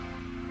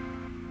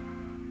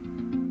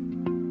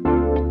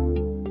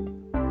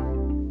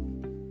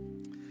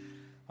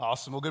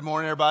Awesome. Well, good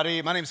morning,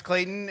 everybody. My name is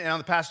Clayton, and I'm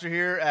the pastor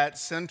here at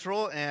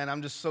Central, and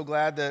I'm just so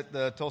glad that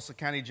the Tulsa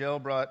County Jail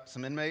brought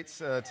some inmates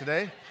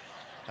today.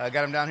 Got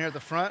them down here at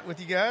the front with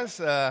you guys.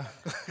 We're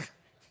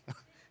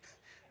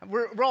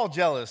all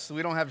jealous, so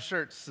we don't have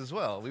shirts as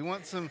well. We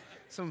want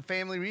some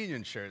family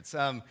reunion shirts.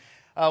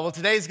 Well,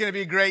 today's going to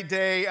be a great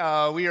day.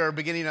 We are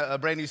beginning a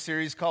brand new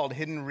series called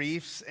Hidden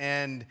Reefs,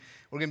 and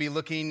we're going to be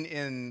looking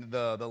in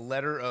the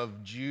letter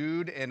of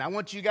Jude. And I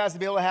want you guys to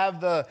be able to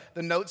have the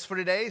notes for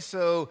today.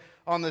 So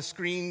on the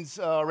screens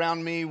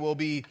around me will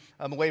be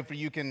a way for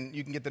you can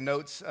get the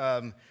notes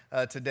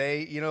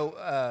today. You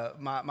know,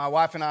 my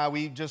wife and I,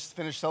 we just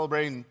finished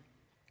celebrating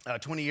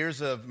 20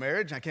 years of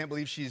marriage. I can't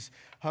believe she's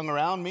hung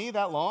around me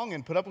that long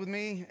and put up with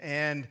me.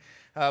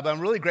 But I'm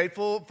really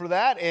grateful for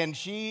that. And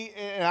she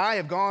and I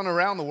have gone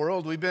around the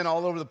world. We've been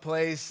all over the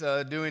place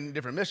doing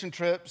different mission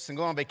trips and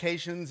going on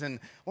vacations. And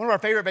one of our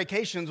favorite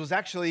vacations was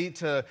actually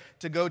to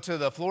go to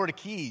the Florida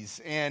Keys.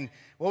 And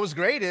what was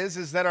great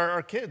is that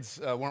our kids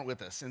weren't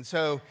with us. And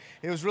so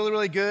it was really,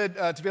 really good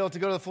to be able to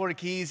go to the Florida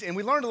Keys. And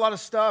we learned a lot of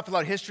stuff, a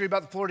lot of history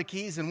about the Florida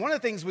Keys. And one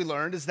of the things we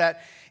learned is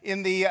that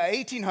in the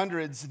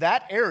 1800s,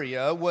 that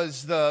area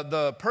was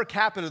the per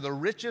capita, the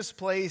richest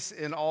place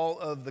in all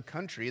of the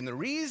country. And the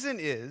reason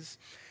is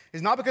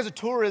not because of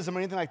tourism or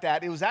anything like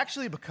that. It was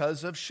actually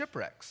because of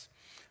shipwrecks.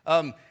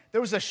 There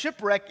was a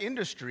shipwreck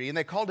industry, and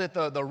they called it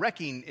the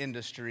wrecking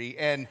industry.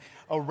 And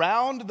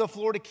around the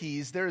Florida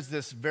Keys, there's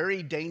this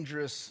very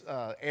dangerous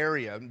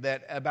area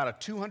that about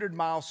a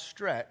 200-mile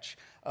stretch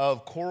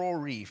of coral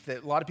reef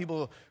that a lot of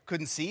people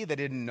couldn't see, they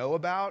didn't know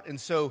about. And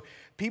so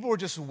people were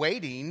just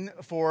waiting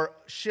for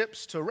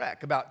ships to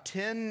wreck. About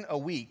 10 a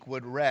week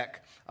would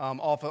wreck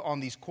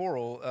on these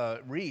coral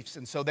reefs.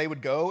 And so they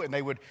would go and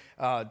they would,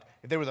 if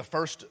they were the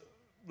first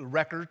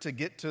wrecker to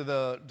get to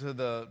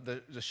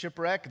the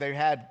shipwreck, they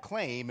had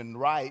claim and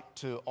right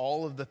to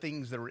all of the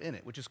things that were in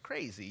it, which is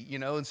crazy, you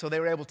know. And so they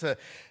were able to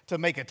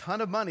make a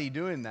ton of money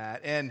doing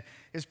that. And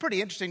it's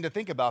pretty interesting to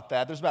think about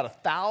that. There's about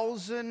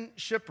 1,000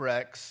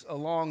 shipwrecks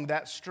along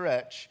that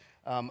stretch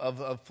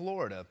of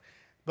Florida.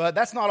 But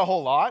that's not a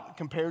whole lot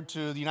compared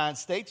to the United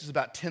States. There's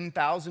about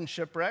 10,000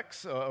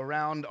 shipwrecks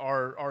around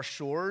our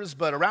shores.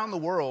 But around the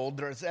world,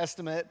 there's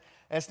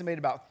estimated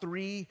about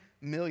 3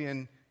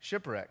 million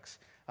shipwrecks.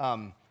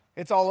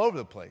 It's all over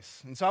the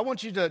place. And so I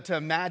want you to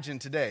imagine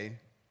today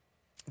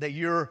that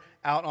you're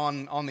out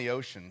on the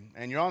ocean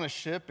and you're on a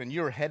ship and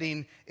you're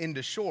heading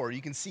into shore.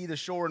 You can see the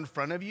shore in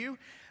front of you,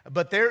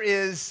 but there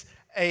is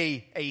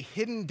a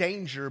hidden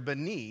danger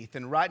beneath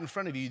and right in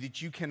front of you that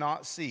you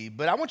cannot see.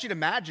 But I want you to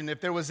imagine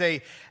if there was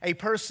a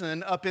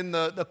person up in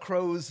the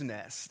crow's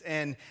nest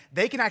and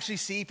they can actually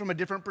see from a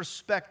different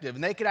perspective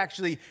and they could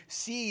actually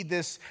see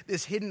this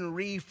hidden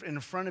reef in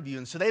front of you.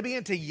 And so they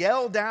begin to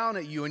yell down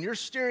at you and you're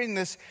steering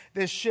this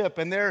ship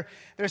and they're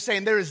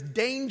saying there is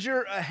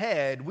danger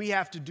ahead. We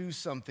have to do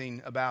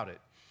something about it.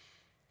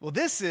 Well,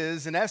 this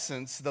is in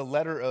essence the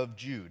letter of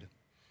Jude.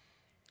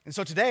 And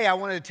so today I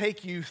want to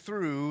take you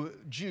through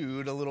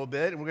Jude a little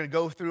bit, and we're going to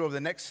go through over the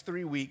next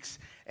 3 weeks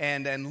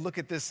and look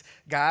at this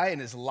guy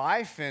and his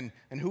life and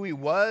who he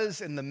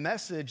was and the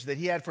message that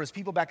he had for his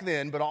people back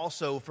then, but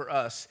also for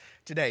us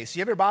today. So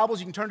you have your Bibles,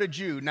 you can turn to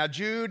Jude. Now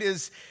Jude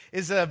is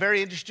a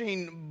very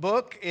interesting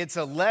book. It's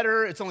a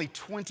letter. It's only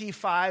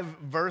 25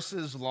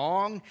 verses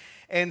long,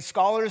 and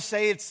scholars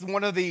say it's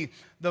one of the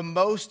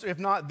most, if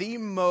not the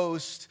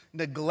most,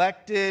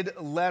 neglected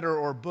letter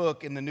or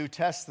book in the New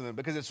Testament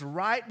because it's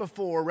right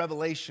before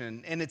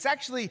Revelation, and it's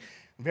actually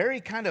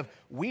very kind of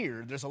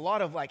weird. There's a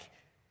lot of like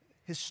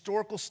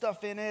historical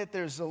stuff in it.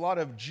 There's a lot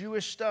of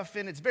Jewish stuff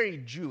in it. It's very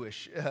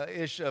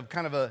Jewish-ish of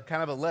kind of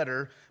a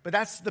letter, but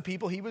that's the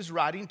people he was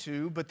writing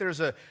to. But there's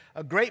a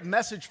great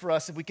message for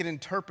us if we can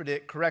interpret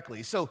it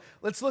correctly. So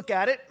let's look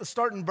at it. Let's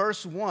start in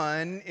verse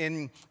 1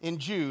 in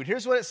Jude.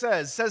 Here's what it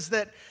says. It says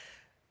that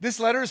this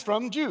letter is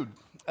from Jude,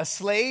 a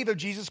slave of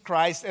Jesus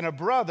Christ and a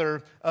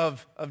brother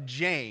of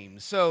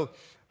James. So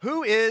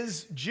who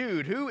is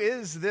Jude? Who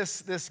is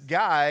this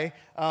guy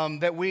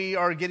that we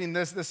are getting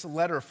this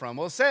letter from?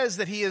 Well, it says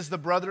that he is the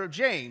brother of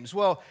James.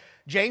 Well,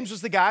 James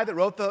was the guy that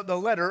wrote the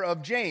letter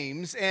of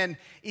James. And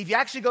if you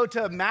actually go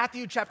to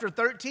Matthew chapter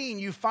 13,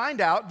 you find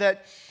out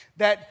that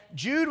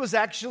Jude was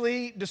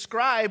actually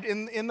described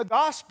in the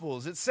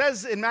Gospels. It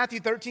says in Matthew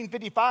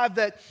 13:55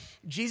 that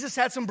Jesus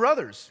had some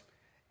brothers.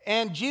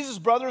 And Jesus'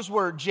 brothers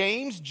were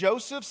James,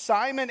 Joseph,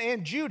 Simon,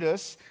 and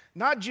Judas.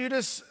 Not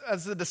Judas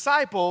as a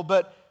disciple,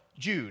 but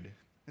Jude.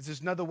 It's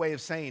just another way of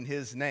saying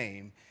his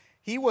name.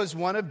 He was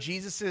one of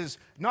Jesus's,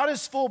 not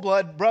his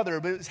full-blood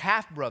brother, but his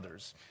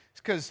half-brothers.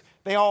 It's because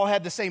they all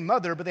had the same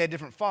mother, but they had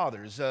different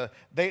fathers.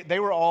 They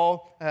were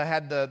all,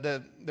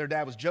 their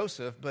dad was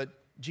Joseph, but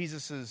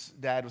Jesus'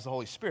 dad was the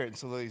Holy Spirit, and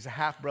so he's a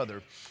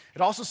half-brother. It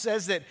also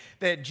says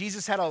that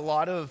Jesus had a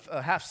lot of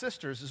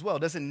half-sisters as well. It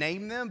doesn't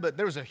name them, but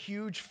there was a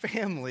huge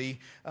family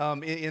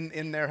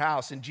in their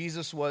house, and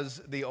Jesus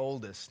was the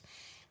oldest.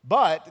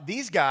 But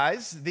these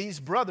guys, these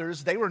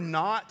brothers, they were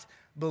not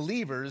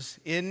believers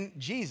in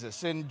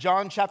Jesus. In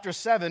John chapter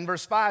 7,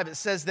 verse 5, it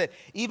says that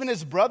even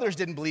his brothers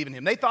didn't believe in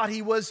him. They thought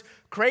he was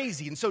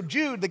crazy. And so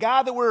Jude, the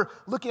guy that we're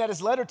looking at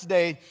his letter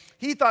today,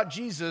 he thought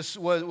Jesus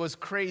was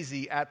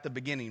crazy at the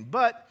beginning.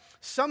 But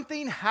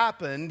something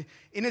happened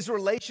in his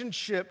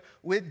relationship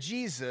with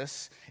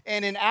Jesus.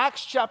 And in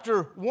Acts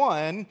chapter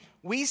 1,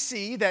 we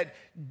see that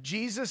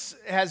Jesus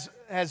has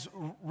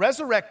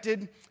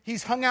resurrected.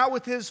 He's hung out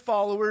with his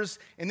followers,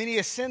 and then he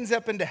ascends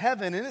up into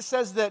heaven. And it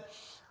says that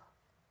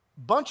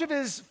a bunch of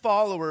his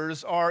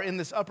followers are in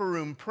this upper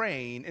room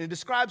praying, and it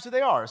describes who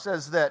they are. It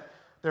says that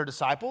they're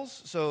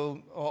disciples,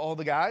 so all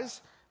the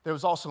guys. There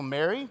was also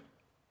Mary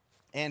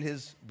and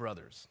his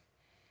brothers.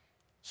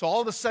 So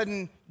all of a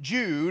sudden,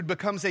 Jude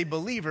becomes a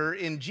believer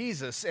in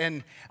Jesus.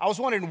 And I was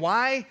wondering,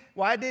 why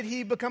did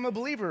he become a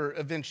believer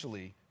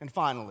eventually and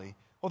finally?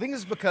 Well, I think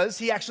it's because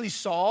he actually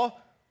saw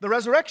the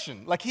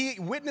resurrection. Like, he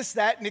witnessed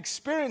that and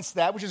experienced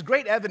that, which is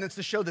great evidence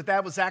to show that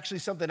that was actually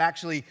something that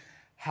actually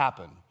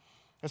happened.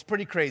 That's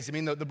pretty crazy. I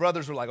mean, the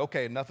brothers were like,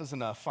 okay, enough is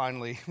enough.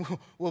 Finally,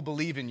 we'll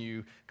believe in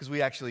you because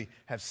we actually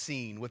have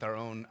seen with our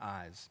own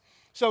eyes.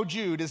 So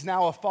Jude is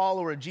now a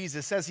follower of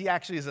Jesus. Says he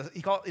actually is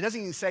he doesn't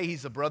even say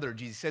he's a brother of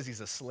Jesus. He says he's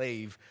a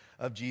slave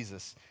of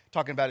Jesus,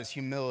 talking about his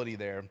humility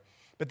there.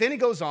 But then he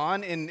goes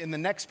on in the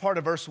next part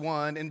of verse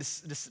 1 and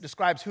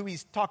describes who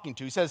he's talking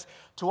to. He says,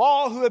 to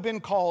all who have been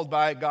called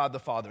by God the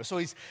Father. So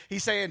he's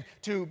saying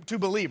to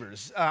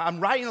believers, I'm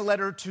writing a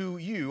letter to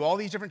you. All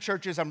these different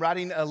churches, I'm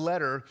writing a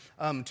letter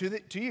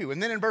to you.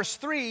 And then in verse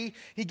 3,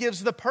 he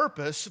gives the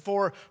purpose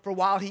for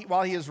while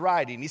he is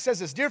writing. He says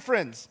this, dear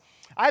friends,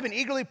 I've been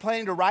eagerly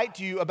planning to write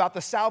to you about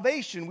the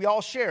salvation we all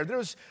share.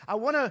 I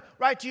want to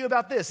write to you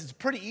about this. It's a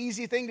pretty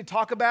easy thing to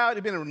talk about.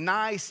 It's been a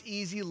nice,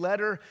 easy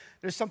letter.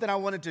 There's something I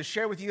wanted to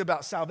share with you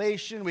about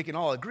salvation. We can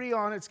all agree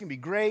on it. It's going to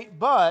be great.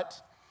 But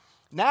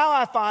now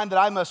I find that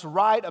I must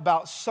write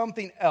about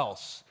something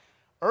else,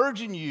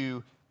 urging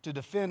you to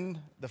defend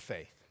the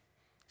faith.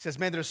 He says,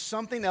 man, there's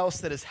something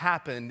else that has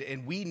happened,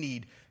 and we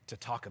need to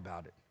talk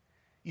about it.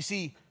 You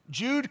see,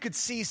 Jude could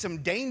see some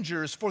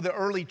dangers for the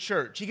early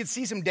church. He could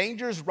see some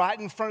dangers right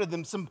in front of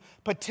them, some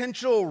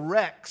potential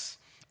wrecks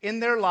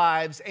in their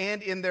lives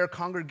and in their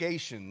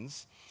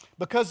congregations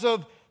because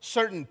of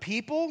certain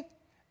people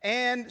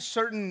and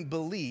certain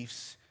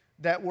beliefs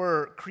that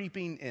were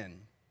creeping in.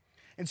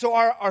 And so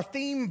our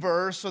theme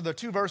verse, or the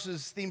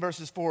theme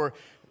verses for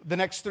the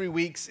next 3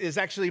 weeks is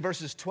actually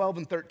verses 12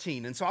 and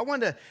 13. And so I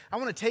want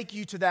to take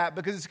you to that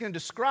because it's going to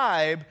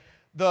describe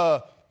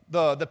the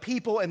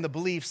people and the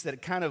beliefs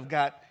that kind of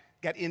got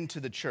into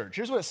the church.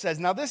 Here's what it says.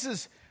 Now, this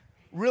is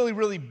really,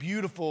 really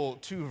beautiful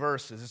 2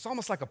 verses. It's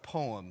almost like a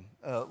poem.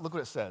 Look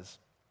what it says.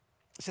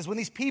 It says, when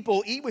these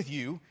people eat with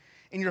you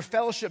in your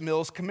fellowship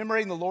meals,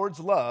 commemorating the Lord's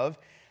love,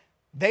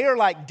 they are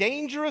like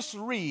dangerous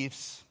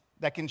reefs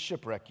that can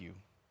shipwreck you.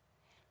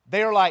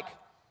 They are like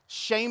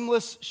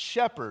shameless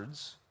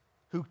shepherds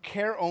who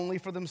care only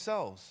for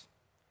themselves.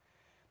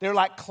 They're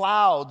like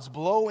clouds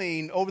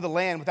blowing over the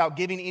land without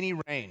giving any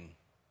rain.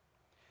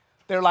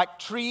 They're like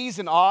trees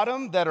in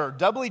autumn that are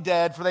doubly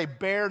dead, for they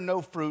bear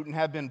no fruit and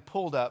have been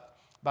pulled up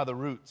by the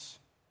roots.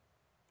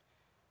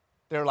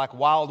 They're like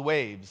wild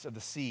waves of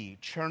the sea,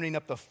 churning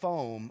up the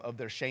foam of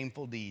their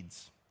shameful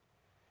deeds.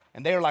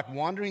 And they are like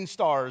wandering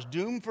stars,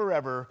 doomed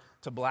forever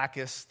to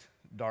blackest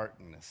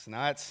darkness.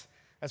 Now,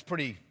 that's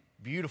pretty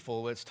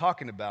beautiful what it's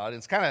talking about.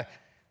 It's kind of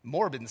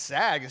morbid and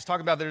sad. It's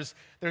talking about there's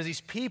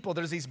these people,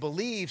 there's these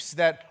beliefs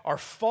that are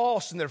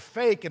false and they're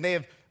fake, and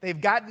they've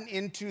gotten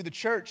into the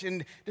church,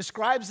 and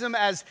describes them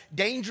as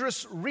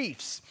dangerous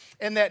reefs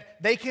and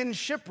that they can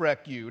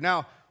shipwreck you.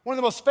 Now, one of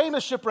the most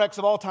famous shipwrecks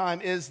of all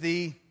time is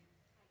the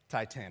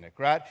Titanic,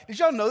 right? Did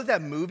y'all know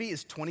that movie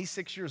is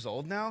 26 years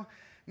old now?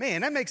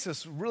 Man, that makes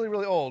us really,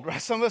 really old,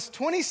 right? Some of us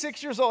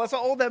 26 years old. That's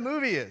how old that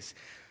movie is.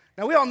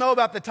 Now, we all know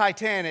about the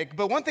Titanic,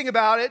 but one thing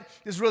about it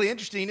is really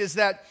interesting is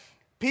that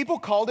people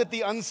called it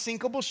the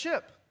unsinkable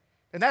ship.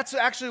 And that's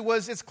actually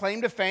was its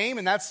claim to fame,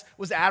 and that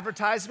was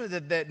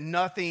advertisement that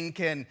nothing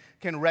can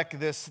wreck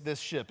this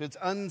ship. It's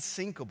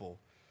unsinkable.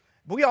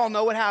 But we all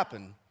know what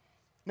happened.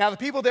 Now, the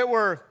people that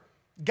were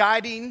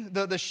guiding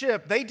the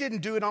ship, they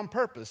didn't do it on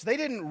purpose. They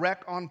didn't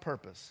wreck on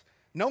purpose.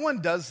 No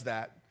one does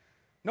that.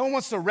 No one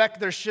wants to wreck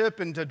their ship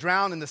and to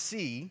drown in the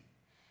sea.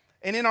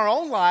 And in our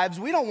own lives,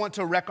 we don't want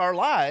to wreck our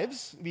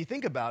lives, if you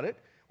think about it.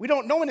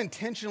 No one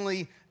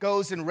intentionally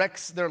goes and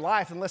wrecks their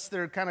life unless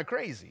they're kind of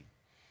crazy.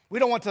 We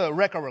don't want to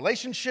wreck our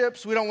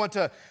relationships. We don't want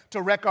to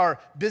wreck our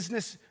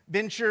business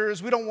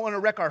ventures. We don't want to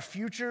wreck our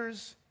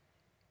futures.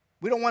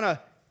 We don't want to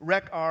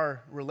wreck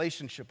our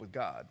relationship with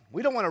God.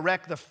 We don't want to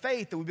wreck the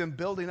faith that we've been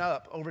building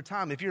up over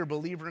time if you're a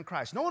believer in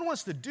Christ. No one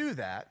wants to do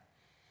that.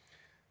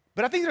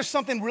 But I think there's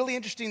something really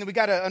interesting that we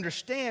got to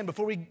understand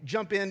before we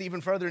jump in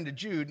even further into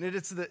Jude, and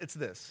it's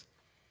this.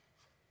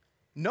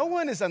 No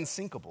one is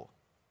unsinkable.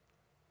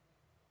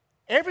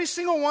 Every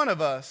single one of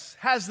us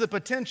has the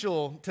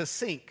potential to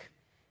sink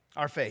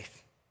our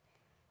faith.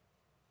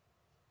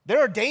 There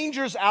are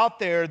dangers out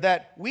there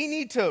that we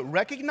need to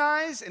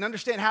recognize and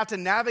understand how to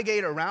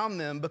navigate around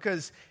them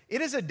because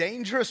it is a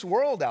dangerous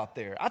world out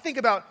there. I think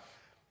about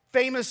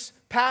famous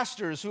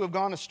pastors who have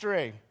gone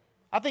astray.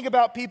 I think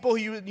about people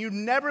who you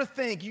never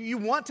think, you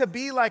want to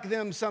be like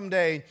them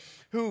someday,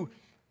 who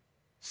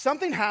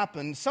something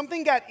happened,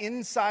 something got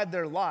inside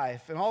their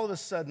life, and all of a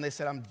sudden they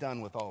said, I'm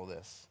done with all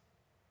this.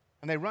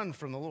 And they run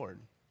from the Lord.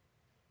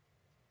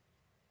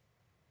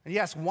 And you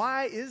ask,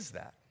 why is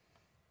that?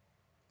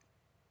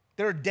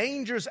 There are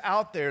dangers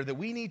out there that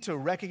we need to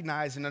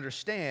recognize and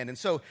understand. And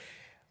so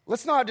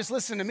let's not just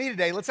listen to me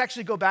today. Let's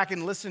actually go back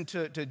and listen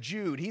to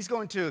Jude. He's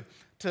going to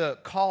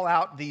call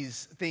out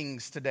these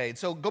things today.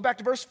 So go back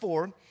to verse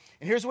 4, and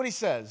here's what he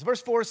says.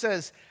 Verse 4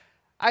 says,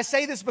 I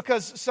say this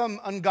because some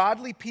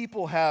ungodly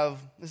people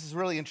this is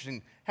really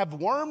interesting, have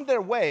wormed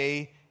their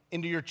way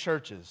into your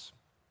churches.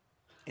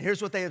 And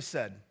here's what they have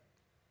said,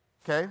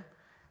 okay?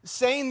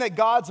 Saying that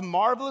God's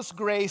marvelous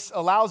grace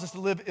allows us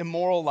to live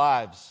immoral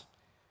lives.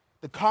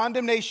 The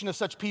condemnation of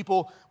such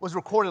people was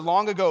recorded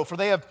long ago, for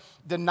they have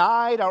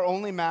denied our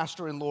only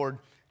master and Lord,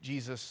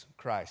 Jesus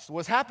Christ.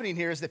 What's happening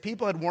here is that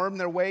people had wormed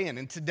their way in.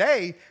 And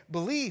today,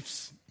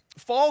 beliefs,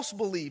 false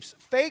beliefs,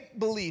 fake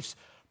beliefs,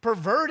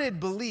 perverted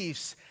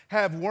beliefs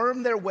have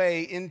wormed their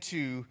way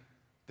into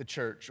the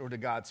church or to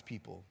God's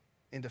people,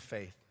 into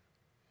faith.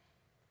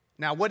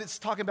 Now, what it's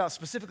talking about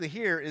specifically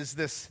here is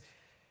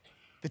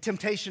the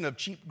temptation of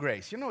cheap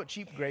grace. You know what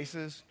cheap grace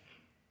is?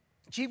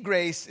 Cheap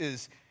grace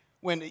is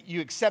when you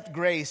accept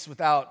grace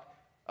without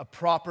a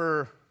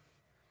proper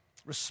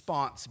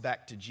response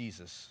back to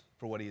Jesus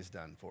for what he has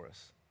done for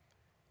us.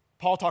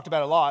 Paul talked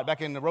about it a lot.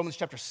 Back in Romans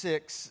chapter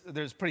 6,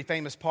 there's a pretty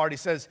famous part. He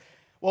says,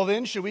 well,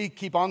 then should we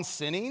keep on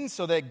sinning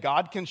so that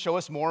God can show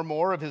us more and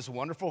more of his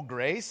wonderful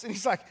grace? And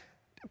he's like,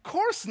 of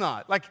course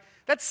not. Like,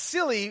 that's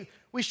silly.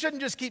 We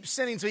shouldn't just keep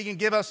sinning so he can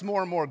give us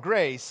more and more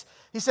grace.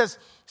 He says,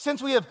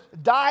 since we have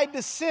died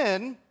to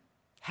sin,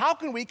 how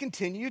can we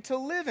continue to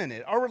live in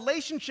it? Our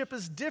relationship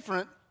is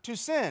different to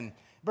sin.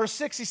 Verse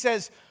 6, he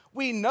says,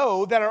 we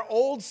know that our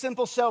old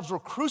sinful selves were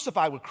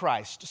crucified with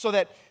Christ so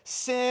that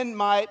sin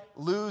might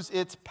lose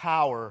its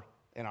power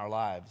in our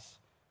lives.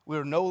 We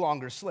are no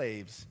longer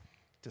slaves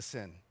to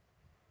sin.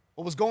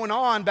 What was going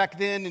on back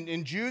then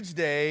in Jude's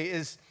day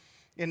is,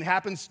 and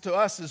happens to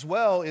us as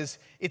well, is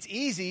it's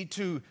easy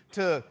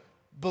to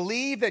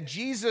believe that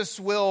Jesus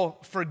will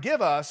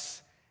forgive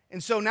us,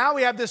 and so now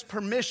we have this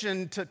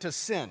permission to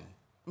sin.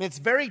 I mean, it's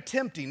very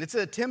tempting. It's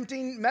a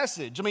tempting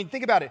message. I mean,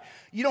 think about it.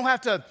 You don't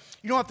have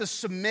to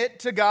submit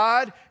to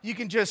God. You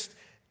can just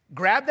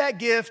grab that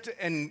gift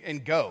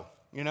and go,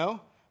 you know?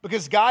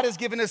 Because God has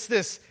given us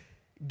this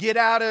get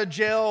out of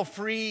jail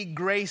free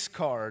grace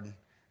card.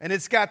 And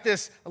it's got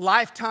this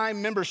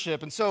lifetime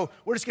membership. And so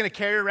we're just going to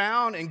carry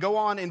around and go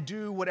on and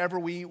do whatever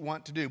we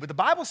want to do. But the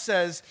Bible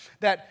says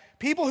that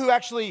people who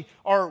actually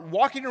are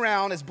walking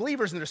around as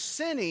believers and they're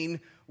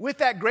sinning with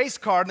that grace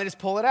card and they just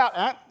pull it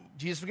out.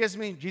 Jesus forgives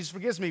me, Jesus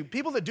forgives me.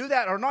 People that do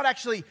that are not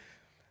actually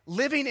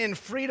living in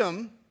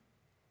freedom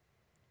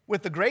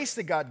with the grace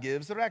that God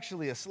gives. They're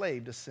actually a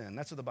slave to sin.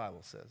 That's what the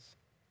Bible says.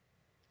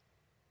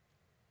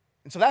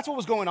 And so that's what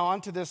was going on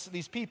to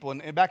these people.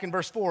 And back in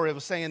verse 4, it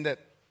was saying that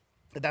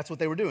that's what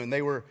they were doing.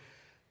 They were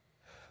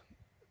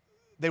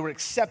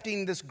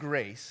accepting this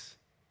grace,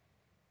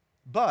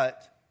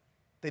 but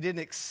they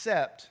didn't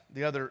accept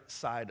the other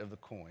side of the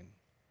coin.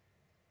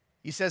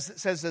 He says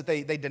that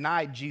they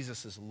denied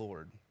Jesus as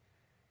Lord.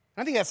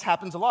 I think that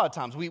happens a lot of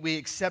times. We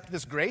accept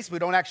this grace. We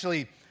don't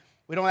actually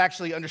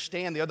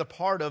understand the other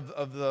part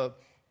of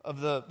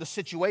the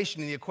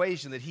situation and the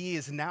equation that he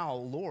is now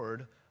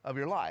Lord of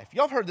your life.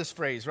 Y'all have heard this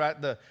phrase,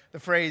 right? The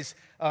phrase,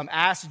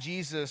 ask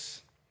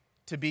Jesus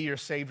to be your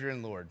Savior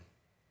and Lord,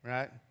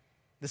 right?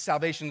 The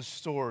salvation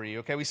story,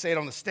 okay? We say it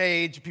on the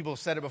stage. People have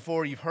said it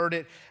before. You've heard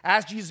it.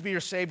 Ask Jesus to be your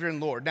Savior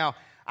and Lord. Now,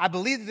 I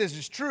believe that this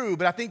is true,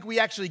 but I think we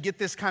actually get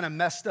this kind of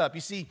messed up.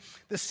 You see,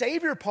 the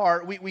Savior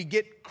part, we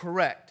get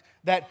correct.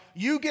 That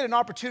you get an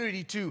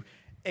opportunity to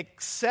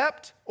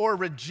accept or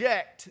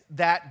reject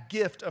that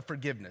gift of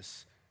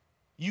forgiveness.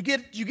 You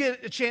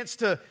get a chance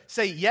to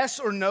say yes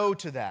or no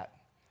to that.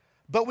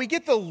 But we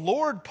get the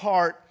Lord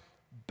part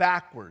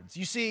backwards.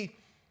 You see,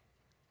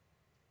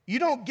 you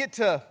don't get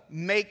to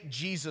make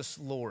Jesus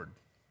Lord.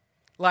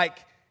 Like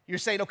you're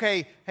saying,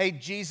 okay, hey,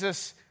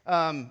 Jesus,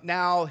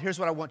 now here's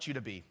what I want you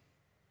to be.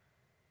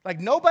 Like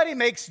nobody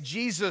makes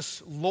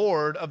Jesus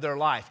Lord of their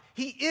life.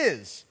 He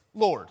is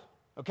Lord,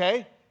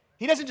 okay?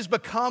 He doesn't just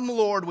become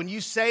Lord when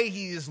you say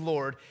he is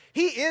Lord.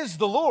 He is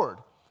the Lord.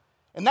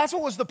 And that's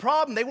what was the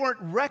problem. They weren't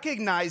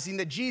recognizing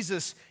that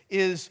Jesus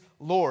is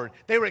Lord.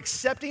 They were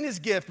accepting his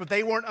gift, but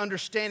they weren't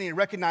understanding and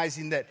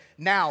recognizing that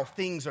now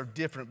things are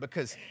different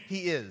because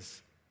he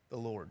is the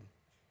Lord.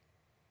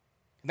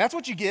 And that's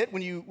what you get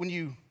when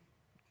you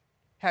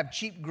have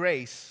cheap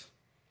grace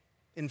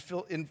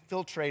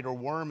infiltrate or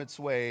worm its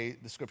way,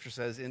 the scripture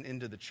says,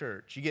 into the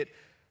church. You get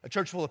a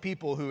church full of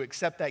people who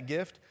accept that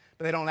gift,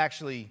 but they don't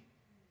actually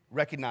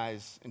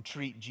recognize and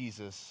treat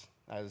Jesus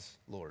as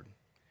Lord.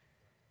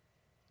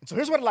 And so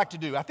here's what I'd like to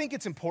do. I think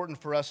it's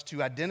important for us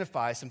to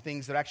identify some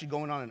things that are actually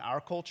going on in our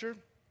culture.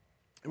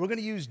 And we're going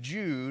to use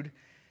Jude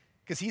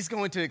because he's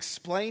going to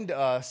explain to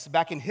us,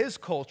 back in his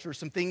culture,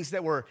 some things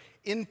that were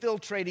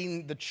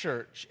infiltrating the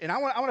church. And I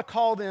want to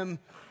call them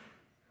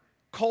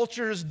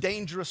culture's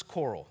dangerous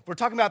coral. We're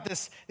talking about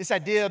this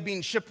idea of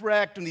being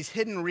shipwrecked and these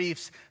hidden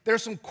reefs.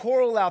 There's some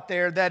coral out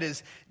there that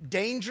is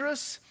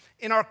dangerous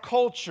in our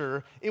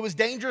culture. It was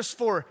dangerous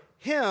for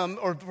him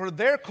or for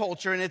their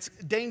culture, and it's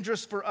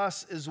dangerous for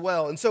us as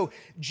well. And so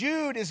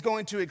Jude is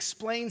going to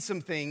explain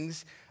some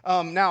things.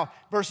 Now,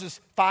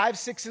 verses 5,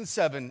 6, and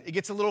 7, it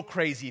gets a little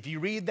crazy. If you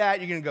read that,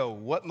 you're going to go,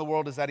 what in the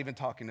world is that even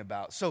talking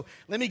about? So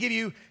let me give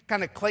you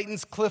kind of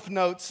Clayton's cliff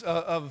notes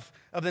of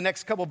the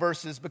next couple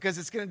verses, because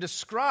it's going to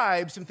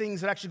describe some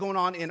things that are actually going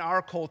on in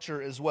our culture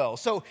as well.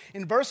 So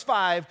in verse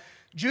 5,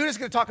 Jude is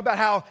going to talk about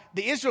how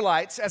the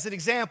Israelites, as an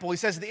example, he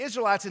says the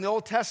Israelites in the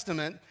Old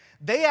Testament,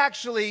 they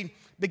actually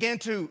began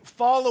to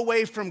fall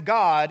away from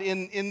God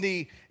when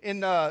they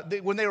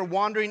were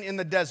wandering in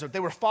the desert. They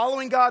were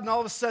following God, and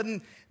all of a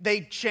sudden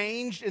they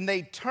changed and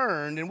they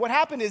turned. And what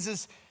happened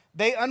is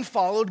they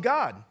unfollowed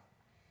God.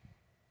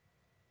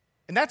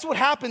 And that's what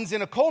happens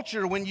in a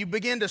culture when you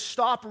begin to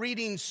stop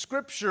reading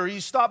Scripture, you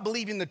stop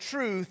believing the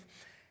truth,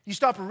 you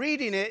stop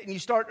reading it, and you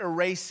start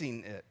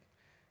erasing it.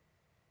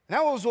 And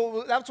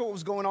that's what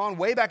was going on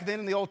way back then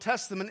in the Old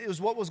Testament. It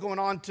was what was going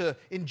on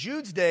in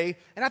Jude's day.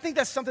 And I think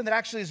that's something that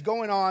actually is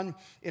going on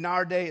in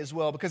our day as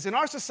well. Because in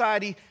our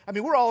society,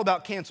 we're all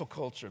about cancel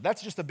culture.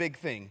 That's just a big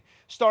thing.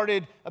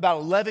 Started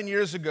about 11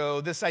 years ago,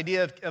 this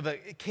idea of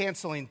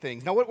canceling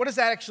things. Now, what does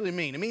that actually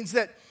mean? It means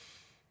that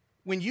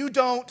when you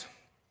don't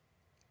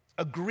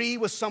agree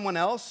with someone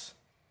else,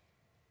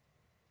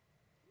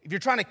 if you're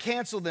trying to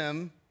cancel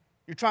them,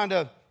 you're trying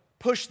to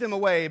push them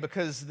away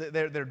because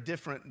they're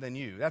different than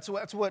you. That's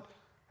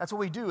what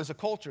we do as a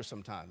culture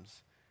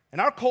sometimes.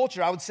 And our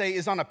culture, I would say,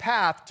 is on a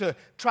path to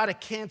try to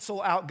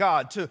cancel out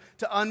God, to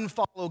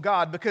unfollow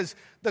God, because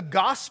the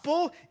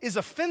gospel is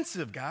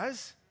offensive,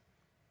 guys.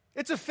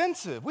 It's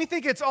offensive. We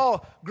think it's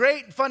all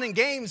great, fun, and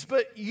games,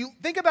 but you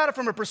think about it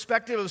from a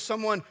perspective of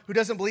someone who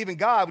doesn't believe in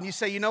God. When you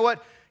say, you know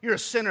what, you're a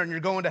sinner and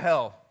you're going to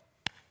hell.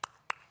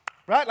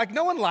 Right? Like,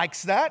 no one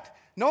likes that.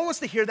 No one wants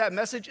to hear that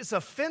message. It's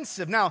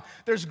offensive. Now,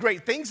 there's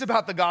great things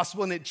about the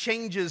gospel, and it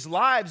changes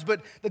lives,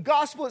 but the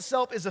gospel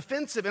itself is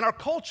offensive. In our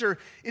culture,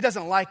 it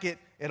doesn't like it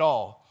at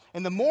all.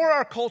 And the more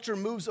our culture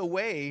moves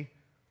away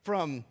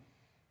from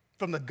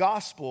the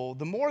gospel,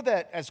 the more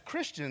that as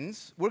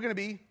Christians, we're going to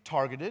be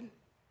targeted.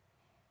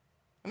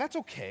 And that's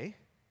okay.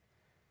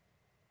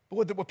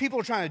 But what people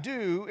are trying to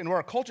do, and what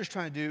our culture is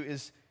trying to do,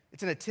 is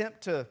it's an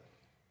attempt to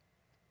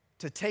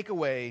take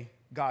away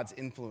God's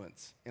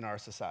influence in our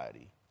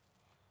society.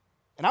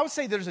 And I would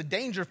say there's a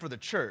danger for the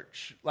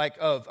church,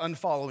 of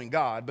unfollowing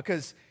God,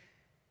 because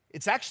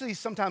it's actually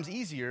sometimes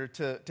easier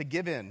to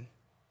give in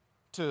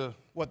to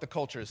what the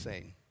culture is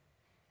saying.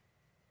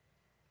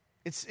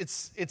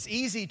 It's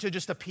easy to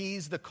just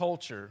appease the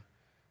culture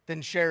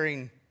than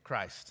sharing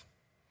Christ.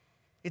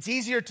 It's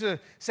easier to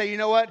say, you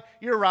know what,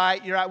 you're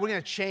right, we're going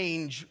to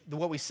change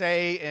what we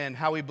say and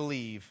how we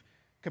believe,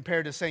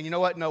 compared to saying, you know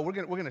what, no, we're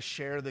going to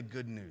share the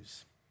good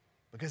news,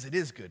 because it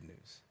is good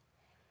news.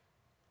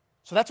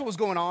 So that's what was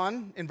going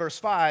on in verse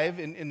 5,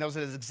 and that was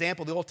an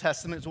example. The Old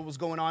Testament is what was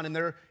going on in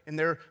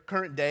their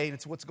current day, and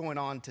it's what's going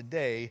on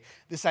today.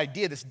 This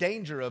idea, this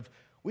danger of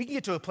we can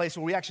get to a place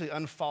where we actually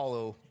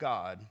unfollow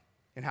God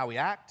in how we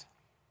act,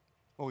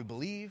 what we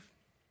believe,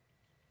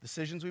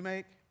 decisions we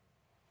make.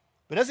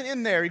 But it doesn't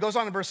end there. He goes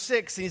on in verse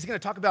 6, and he's going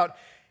to talk about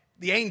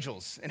the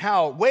angels and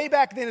how way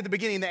back then at the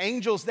beginning, the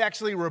angels, they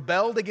actually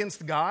rebelled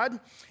against God.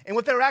 And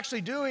what they were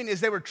actually doing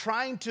is they were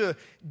trying to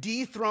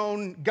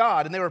dethrone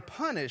God, and they were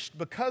punished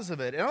because of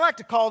it. And I like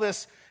to call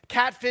this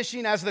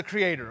catfishing as the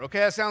creator. Okay,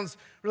 that sounds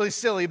really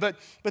silly, but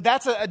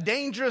that's a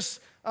dangerous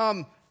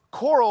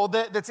coral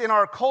that's in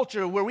our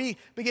culture where we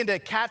begin to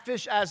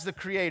catfish as the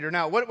creator.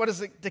 Now, what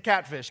is it to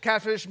catfish?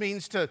 Catfish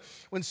means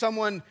when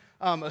someone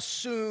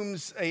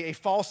assumes a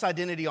false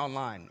identity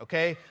online,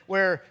 okay?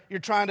 Where you're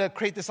trying to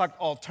create this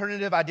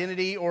alternative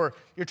identity, or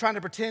you're trying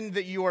to pretend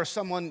that you are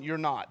someone you're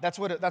not. That's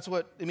what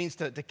it means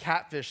to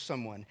catfish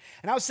someone.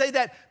 And I would say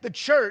that the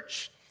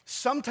church,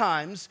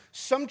 sometimes,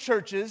 some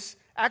churches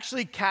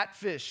actually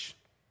catfish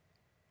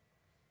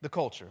the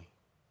culture.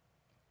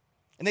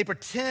 And they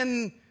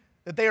pretend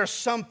that they are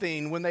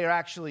something when they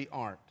actually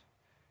aren't.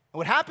 And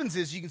what happens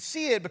is you can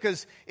see it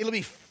because it'll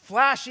be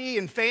flashy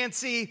and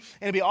fancy,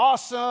 and it'll be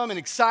awesome and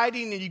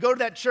exciting, and you go to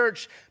that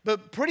church,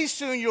 but pretty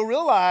soon you'll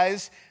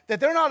realize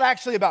that they're not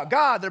actually about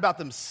God, they're about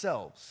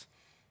themselves.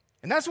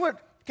 And that's what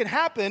can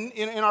happen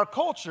in our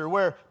culture,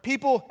 where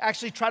people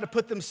actually try to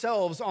put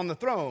themselves on the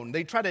throne.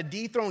 They try to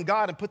dethrone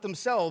God and put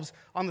themselves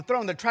on the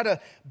throne. They try to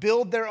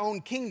build their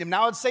own kingdom.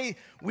 Now, I'd say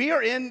we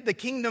are in the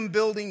kingdom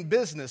building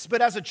business,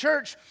 but as a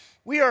church,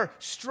 we are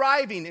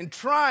striving and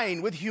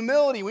trying with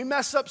humility. We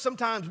mess up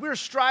sometimes. We're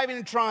striving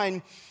and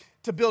trying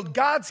to build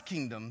God's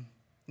kingdom,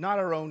 not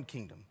our own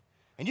kingdom.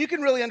 And you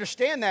can really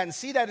understand that and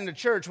see that in the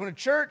church. When a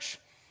church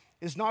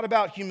is not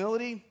about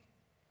humility,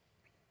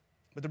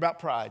 but they're about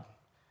pride.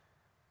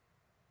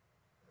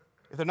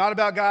 If they're not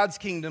about God's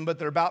kingdom, but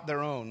they're about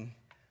their own,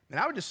 then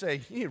I would just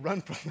say, you need to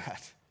run from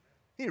that.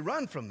 You need to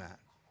run from that.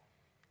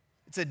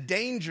 It's a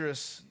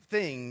dangerous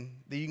thing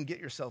that you can get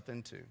yourself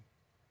into.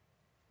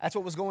 That's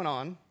what was going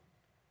on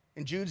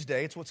in Jude's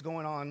day. It's what's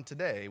going on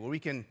today, where we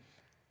can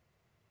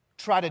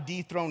try to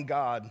dethrone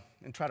God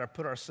and try to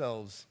put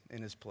ourselves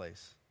in his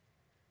place.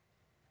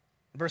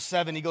 In verse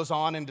 7, he goes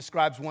on and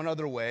describes one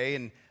other way,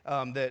 and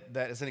that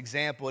as an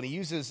example, and he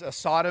uses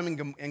Sodom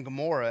and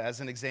Gomorrah as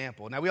an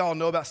example. Now, we all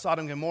know about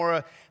Sodom and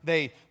Gomorrah.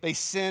 They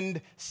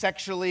sinned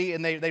sexually,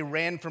 and they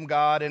ran from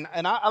God, and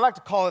I like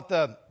to call it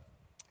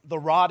the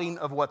rotting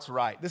of what's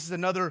right. This is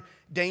another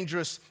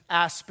dangerous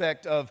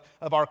aspect of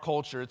our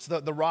culture. It's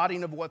the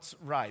rotting of what's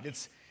right.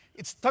 It's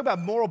talk about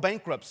moral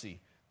bankruptcy.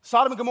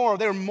 Sodom and Gomorrah,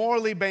 they were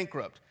morally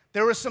bankrupt.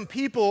 There were some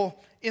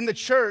people in the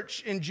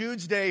church in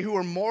Jude's day who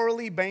were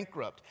morally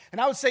bankrupt. And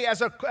I would say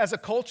as a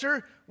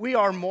culture, we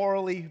are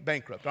morally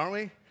bankrupt, aren't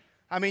we?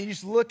 I mean, you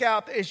just look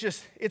out,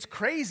 it's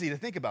crazy to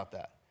think about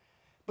that.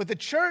 But the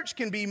church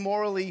can be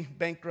morally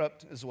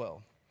bankrupt as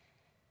well.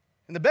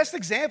 And the best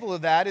example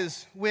of that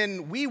is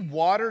when we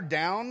water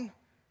down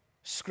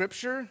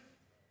Scripture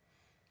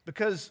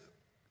because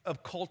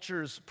of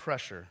culture's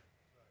pressure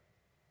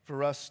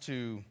for us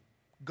to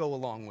go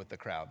along with the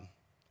crowd.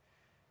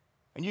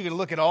 And you can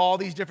look at all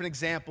these different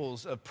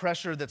examples of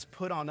pressure that's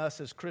put on us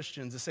as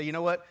Christians to say, you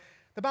know what?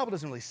 The Bible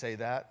doesn't really say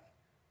that.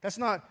 That's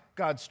not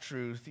God's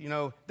truth. You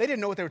know, they didn't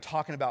know what they were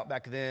talking about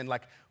back then.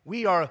 Like,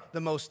 we're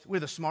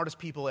the smartest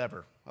people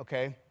ever,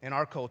 okay? In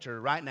our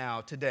culture right now,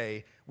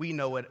 today, we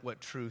know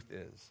what truth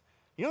is.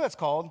 You know what that's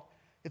called?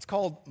 It's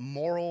called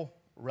moral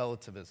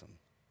relativism.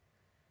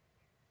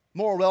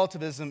 Moral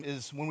relativism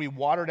is when we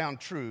water down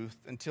truth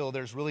until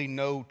there's really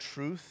no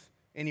truth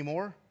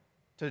anymore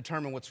to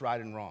determine what's right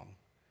and wrong.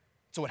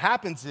 So what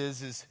happens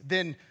is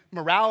then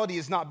morality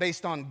is not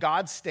based on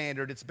God's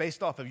standard, it's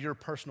based off of your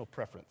personal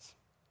preference,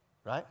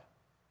 right?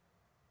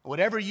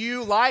 Whatever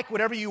you like,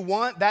 whatever you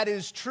want, that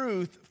is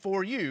truth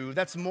for you.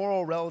 That's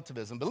moral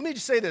relativism. But let me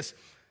just say this.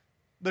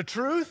 The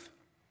truth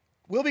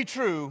will be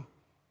true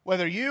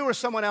whether you or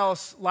someone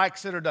else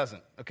likes it or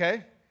doesn't,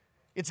 okay?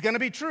 It's going to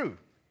be true.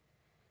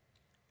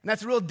 And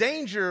that's a real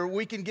danger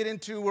we can get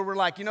into where we're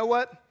like, you know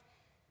what?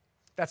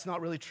 That's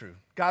not really true.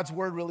 God's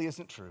word really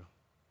isn't true.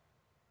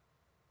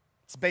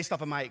 It's based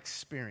off of my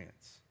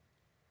experience.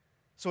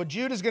 So what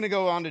Jude is going to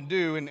go on to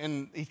do,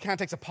 and he kind of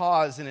takes a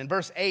pause, and in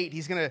verse 8,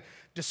 he's going to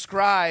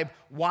describe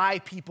why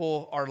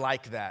people are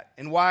like that,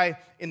 and why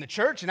in the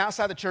church and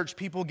outside the church,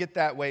 people get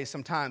that way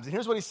sometimes. And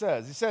here's what he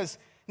says. He says,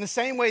 in the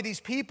same way, these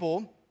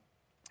people,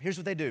 here's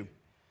what they do.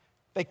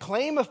 They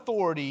claim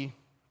authority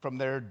from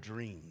their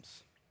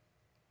dreams.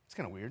 It's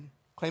kind of weird.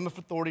 Claim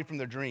authority from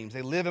their dreams.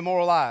 They live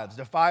immoral lives,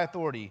 defy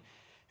authority,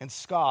 and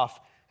scoff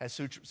at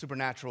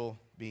supernatural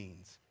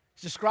beings.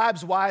 It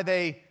describes why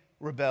they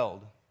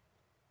rebelled.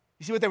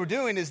 You see, what they were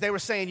doing is they were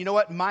saying, you know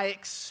what, my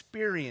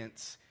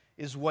experience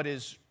is what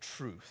is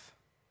truth.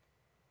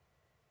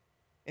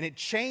 And it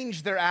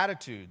changed their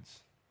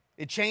attitudes.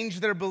 It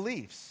changed their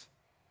beliefs.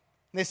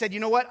 And they said, you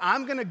know what,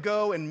 I'm going to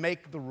go and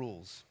make the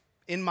rules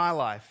in my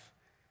life.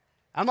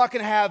 I'm not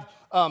going to have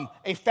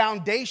a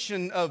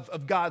foundation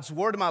of God's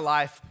word in my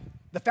life.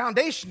 The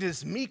foundation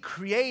is me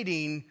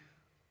creating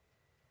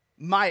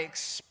my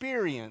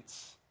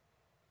experience,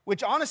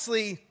 which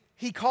honestly,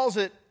 he calls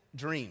it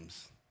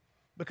dreams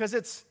because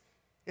it's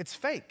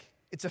fake.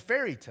 It's a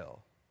fairy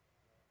tale.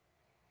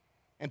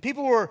 And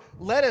people were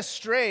led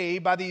astray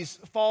by these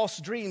false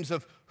dreams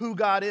of who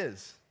God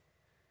is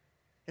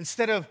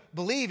instead of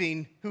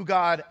believing who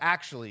God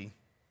actually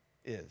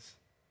is.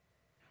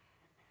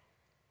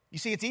 You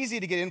see, it's easy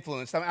to get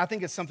influenced. I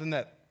think it's something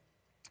that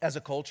as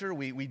a culture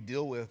we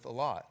deal with a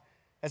lot.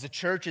 As a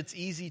church, it's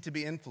easy to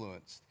be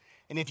influenced.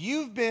 And if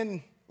you've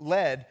been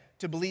led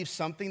to believe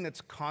something that's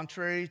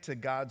contrary to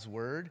God's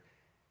word,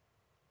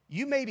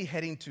 you may be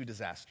heading to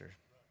disaster.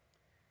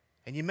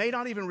 And you may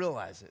not even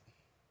realize it.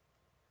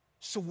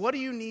 So what do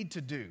you need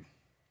to do?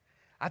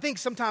 I think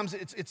sometimes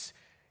it's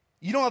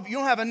you don't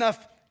have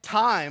enough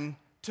time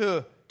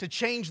to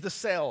change the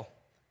sail.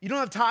 You don't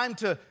have time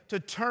to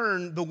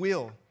turn the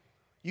wheel.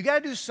 You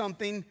got to do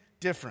something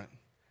different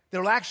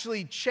that will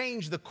actually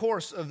change the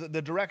course of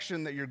the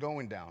direction that you're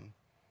going down.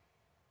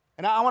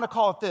 And I want to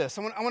call it this.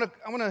 I want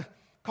to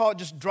call it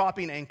just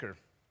dropping anchor.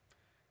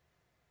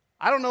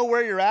 I don't know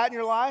where you're at in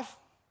your life,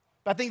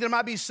 but I think there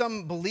might be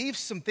some beliefs,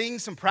 some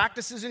things, some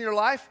practices in your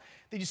life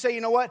that you say,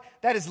 you know what,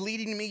 that is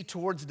leading me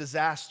towards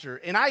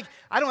disaster. And I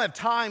don't have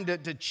time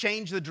to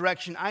change the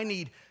direction. I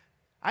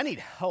need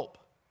help.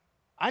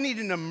 I need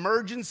an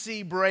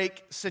emergency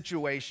brake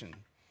situation.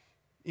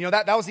 You know,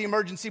 that was the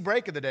emergency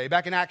brake of the day.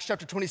 Back in Acts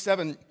chapter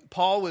 27,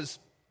 Paul was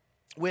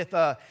with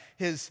some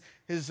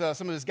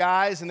of his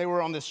guys, and they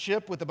were on this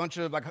ship with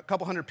a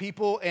couple hundred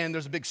people, and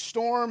there's a big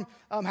storm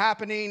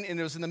happening, and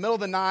it was in the middle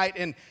of the night,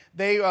 and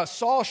they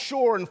saw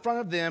shore in front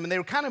of them, and they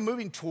were kind of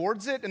moving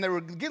towards it, and they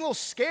were getting a little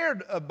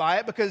scared by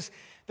it because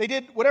they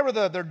did whatever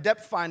their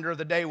depth finder of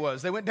the day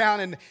was. They went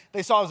down and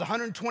they saw it was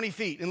 120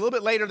 feet. And a little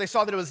bit later, they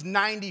saw that it was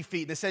 90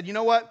 feet. They said, you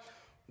know what?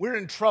 We're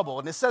in trouble.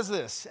 And it says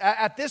this,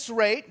 at this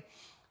rate,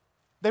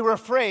 they were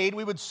afraid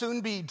we would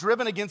soon be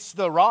driven against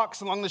the rocks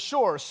along the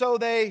shore. So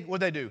what'd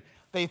they do?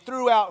 They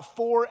threw out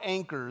 4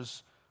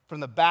 anchors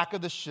from the back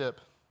of the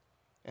ship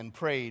and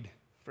prayed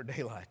for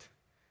daylight.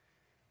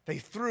 They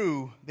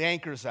threw the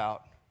anchors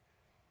out.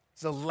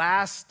 It's a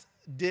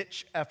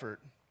last-ditch effort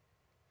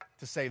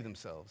to save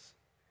themselves.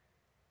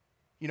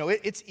 You know,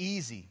 it's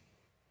easy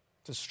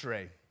to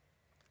stray.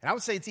 And I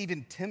would say it's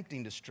even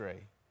tempting to stray.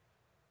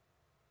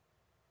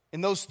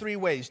 In those 3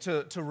 ways,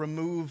 to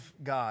remove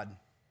God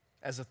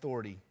as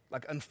authority,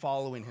 like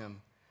unfollowing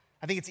him.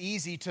 I think it's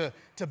easy to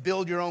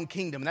build your own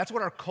kingdom. And that's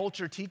what our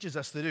culture teaches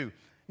us to do.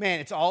 Man,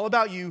 it's all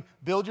about you.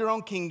 Build your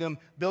own kingdom.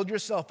 Build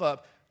yourself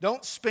up.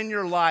 Don't spend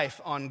your life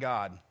on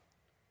God.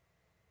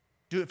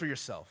 Do it for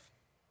yourself.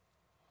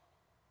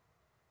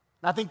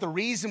 And I think the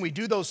reason we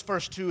do those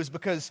first 2 is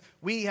because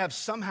we have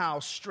somehow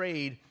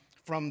strayed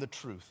from the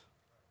truth.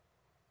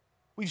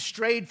 We've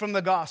strayed from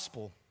the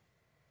gospel.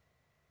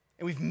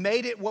 And we've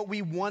made it what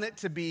we want it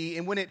to be.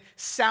 And when it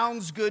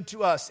sounds good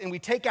to us, and we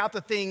take out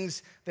the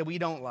things that we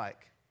don't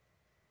like.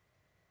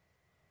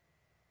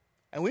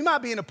 And we might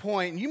be in a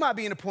point, and you might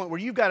be in a point where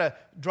you've got to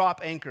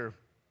drop anchor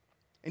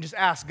and just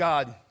ask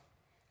God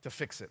to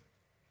fix it.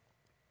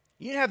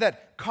 You need to have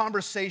that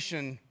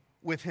conversation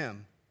with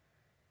him.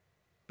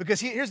 Because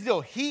here's the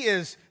deal. He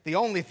is the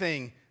only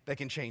thing that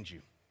can change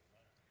you.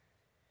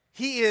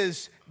 He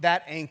is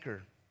that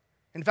anchor.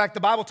 In fact, the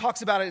Bible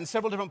talks about it in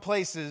several different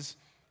places.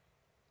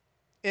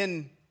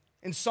 In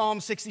Psalm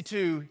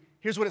 62,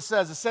 here's what it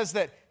says. It says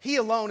that he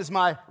alone is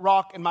my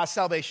rock and my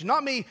salvation.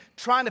 Not me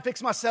trying to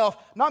fix myself,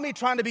 not me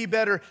trying to be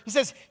better. He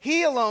says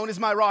he alone is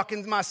my rock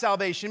and my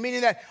salvation, meaning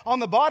that on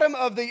the bottom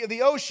of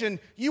the ocean,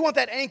 you want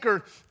that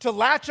anchor to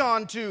latch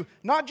on to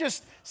not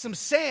just some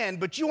sand,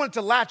 but you want it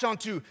to latch on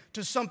to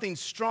something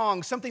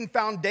strong, something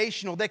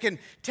foundational that can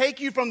take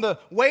you from the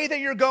way that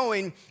you're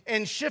going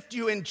and shift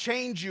you and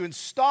change you and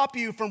stop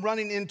you from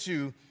running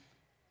into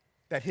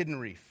that hidden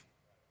reef.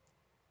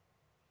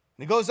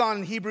 And it goes on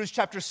in Hebrews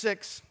chapter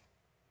 6.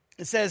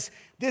 It says,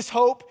 this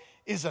hope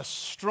is a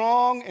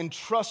strong and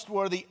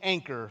trustworthy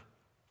anchor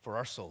for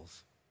our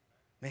souls.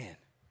 Man,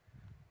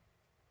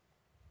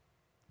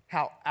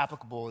 how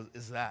applicable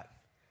is that?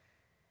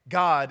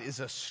 God is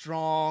a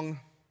strong,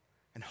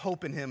 and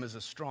hope in him is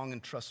a strong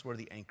and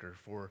trustworthy anchor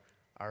for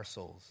our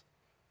souls.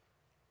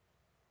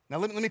 Now,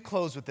 let me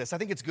close with this. I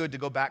think it's good to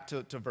go back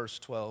to verse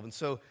 12. And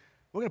so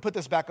we're going to put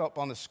this back up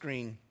on the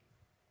screen.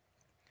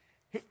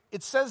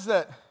 It says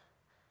that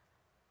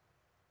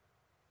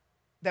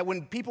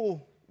when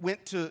people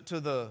went to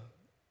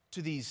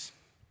these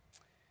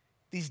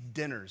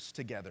dinners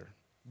together,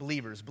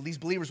 these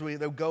believers, they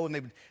would go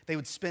and they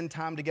would spend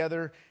time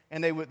together,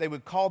 and they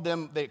would call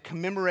them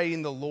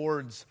commemorating the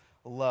Lord's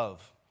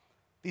love.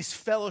 These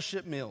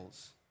fellowship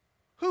meals.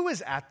 Who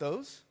was at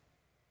those?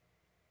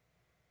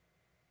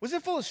 Was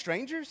it full of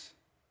strangers?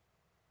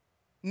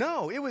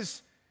 No, it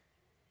was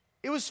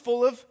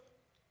full of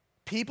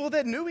people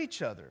that knew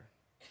each other.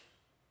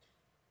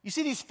 You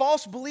see, these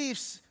false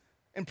beliefs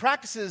and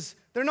practices,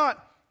 they're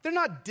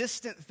not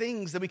distant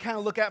things that we kind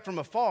of look at from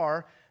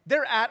afar.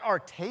 They're at our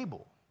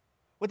table.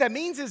 What that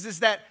means is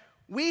that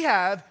you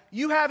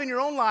have in your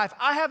own life,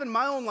 I have in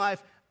my own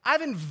life,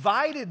 I've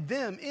invited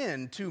them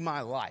into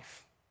my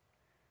life.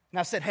 And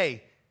I said,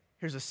 hey,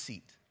 here's a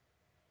seat.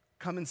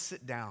 Come and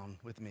sit down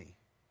with me.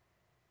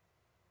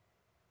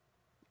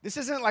 This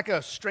isn't like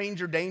a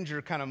stranger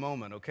danger kind of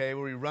moment, okay,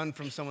 where we run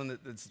from someone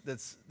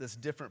that's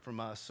different from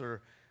us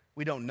or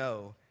we don't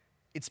know.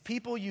 It's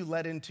people you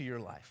let into your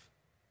life.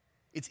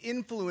 It's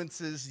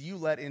influences you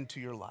let into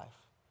your life.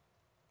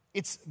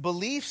 It's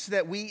beliefs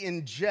that we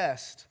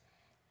ingest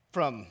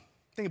from,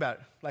 think about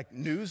it, like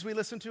news we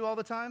listen to all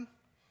the time,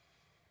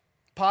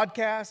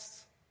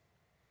 podcasts,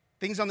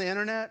 things on the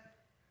internet.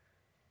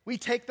 We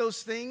take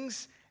those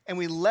things and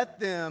we let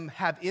them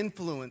have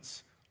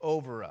influence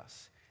over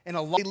us. And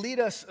they lead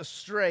us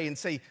astray and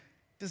say,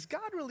 does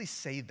God really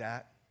say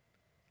that?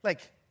 Like,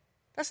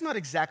 that's not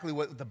exactly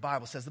what the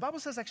Bible says. The Bible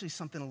says actually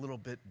something a little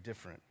bit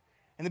different.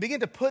 And they begin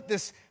to put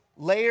this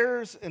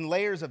layers and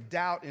layers of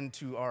doubt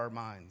into our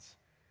minds.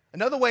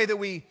 Another way that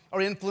we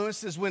are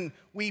influenced is when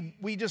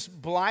we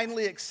just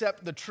blindly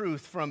accept the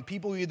truth from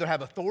people who either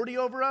have authority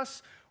over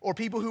us or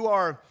people who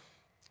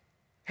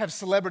have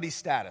celebrity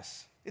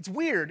status. It's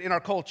weird in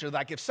our culture.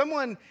 Like if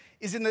someone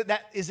is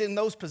in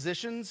those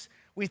positions,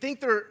 we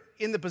think they're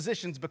in the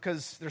positions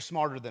because they're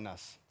smarter than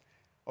us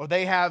or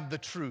they have the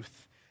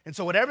truth. And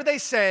so whatever they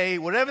say,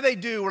 whatever they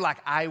do, we're like,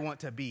 I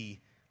want to be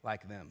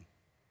like them.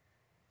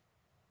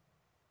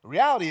 The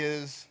reality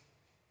is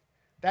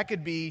that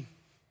could be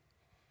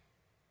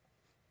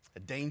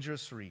a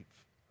dangerous reef,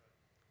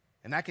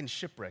 and that can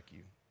shipwreck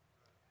you.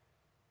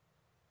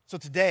 So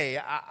today,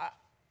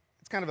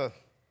 it's kind of a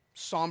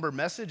somber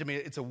message. I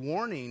mean, it's a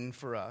warning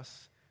for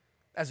us.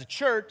 As a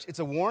church, it's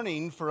a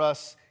warning for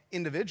us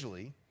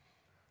individually,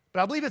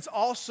 but I believe it's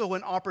also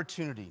an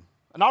opportunity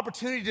An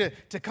opportunity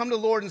to come to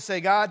the Lord and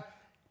say, God,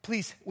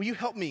 please, will you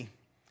help me?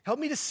 Help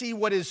me to see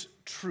what is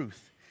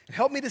truth. And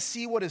help me to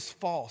see what is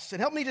false.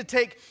 And help me to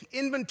take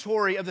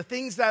inventory of the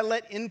things that I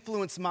let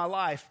influence my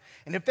life.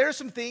 And if there's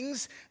some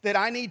things that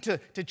I need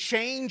to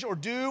change or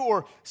do,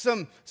 or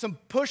some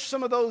push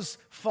some of those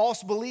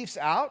false beliefs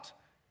out,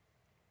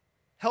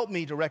 help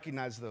me to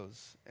recognize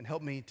those and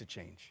help me to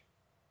change.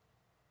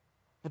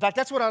 In fact,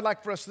 that's what I'd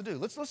like for us to do.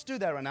 Let's do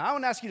that right now. I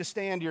want to ask you to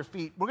stand to your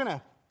feet. We're going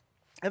to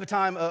have a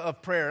time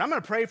of prayer. I'm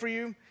going to pray for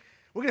you.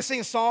 We're going to sing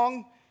a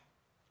song.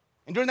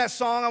 And during that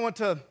song, I want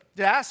to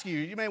ask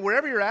you,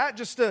 wherever you're at,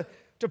 just to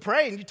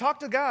pray and you talk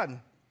to God.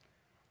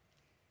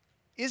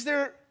 Is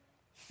there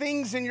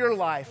things in your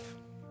life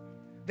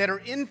that are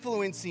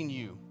influencing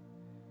you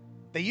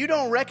that you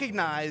don't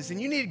recognize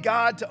and you need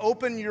God to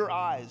open your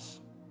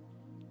eyes?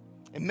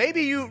 And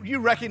maybe you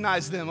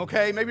recognize them,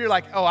 okay? Maybe you're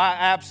like, oh, I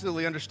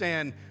absolutely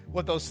understand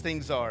what those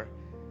things are.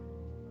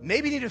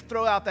 Maybe you need to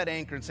throw out that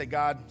anchor and say,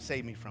 God,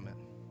 save me from it.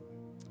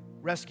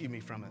 Rescue me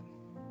from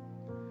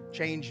it.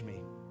 Change me.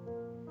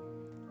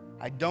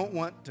 I don't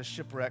want to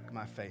shipwreck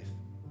my faith.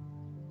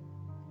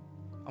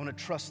 I want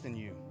to trust in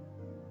you.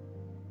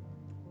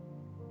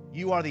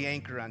 You are the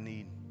anchor I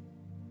need.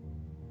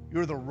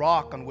 You're the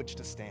rock on which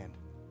to stand.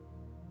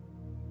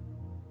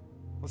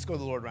 Let's go to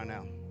the Lord right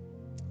now.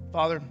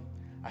 Father,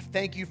 I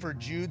thank you for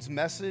Jude's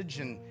message,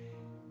 and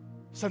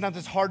sometimes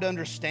it's hard to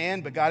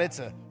understand, but God, it's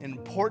an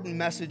important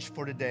message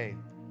for today.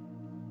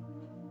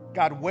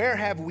 God, where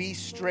have we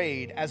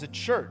strayed as a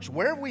church?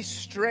 Where have we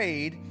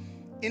strayed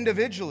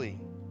individually?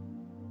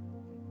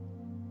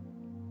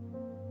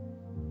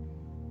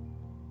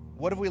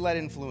 What have we let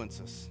influence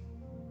us?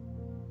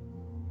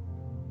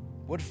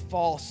 What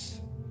false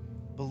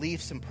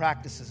beliefs and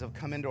practices have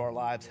come into our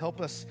lives?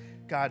 Help us,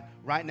 God,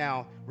 right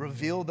now,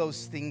 reveal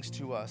those things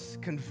to us.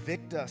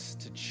 Convict us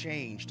to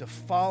change, to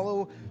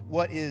follow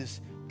what is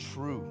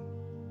true.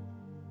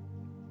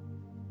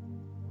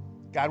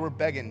 God, we're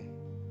begging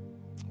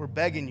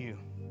you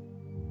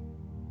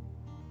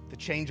to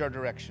change our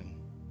direction.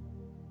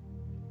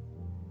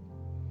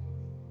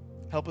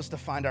 Help us to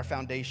find our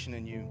foundation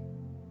in you.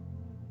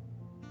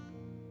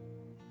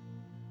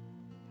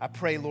 I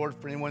pray, Lord,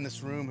 for anyone in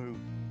this room who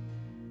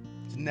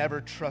has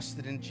never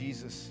trusted in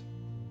Jesus.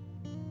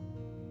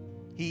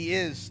 He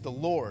is the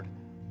Lord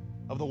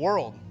of the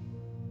world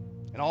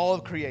and all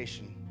of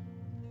creation.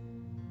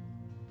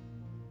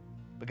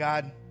 But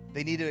God,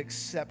 they need to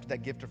accept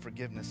that gift of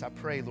forgiveness. I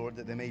pray, Lord,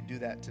 that they may do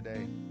that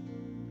today.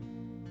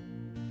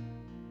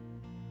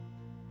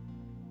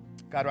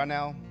 God, right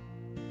now,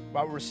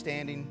 while we're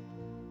standing,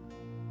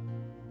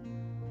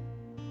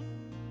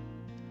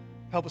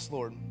 help us,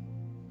 Lord.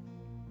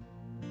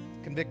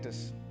 Convict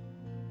us.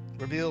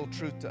 Reveal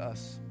truth to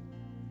us.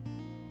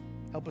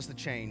 Help us to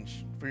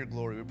change for your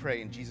glory. We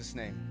pray in Jesus'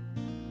 name.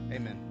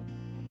 Amen.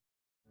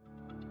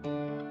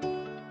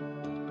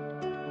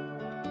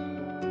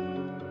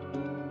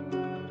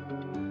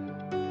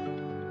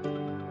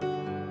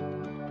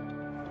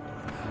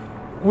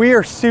 We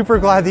are super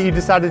glad that you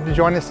decided to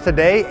join us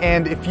today,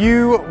 and if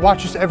you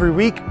watch us every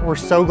week, we're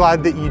so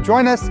glad that you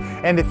join us.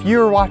 And if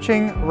you're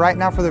watching right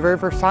now for the very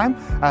first time,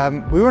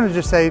 we want to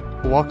just say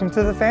welcome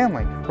to the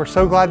family. We're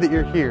so glad that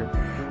you're here.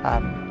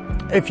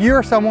 If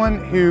you're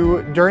someone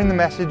who during the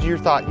message you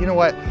thought, you know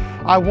what,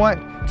 I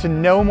want to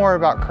know more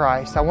about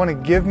Christ, I want to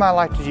give my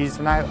life to Jesus,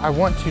 and I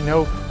want to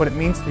know what it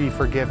means to be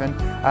forgiven,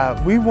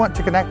 we want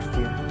to connect with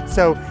you.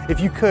 So if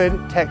you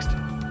could text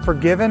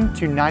forgiven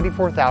to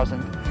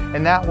 94,000.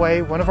 And that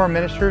way, one of our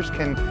ministers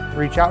can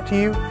reach out to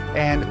you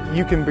and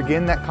you can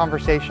begin that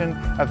conversation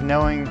of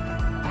knowing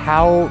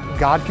how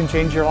God can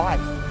change your life.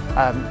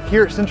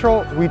 Here at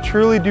Central, we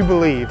truly do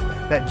believe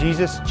that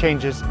Jesus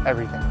changes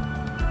everything.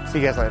 See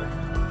you guys later.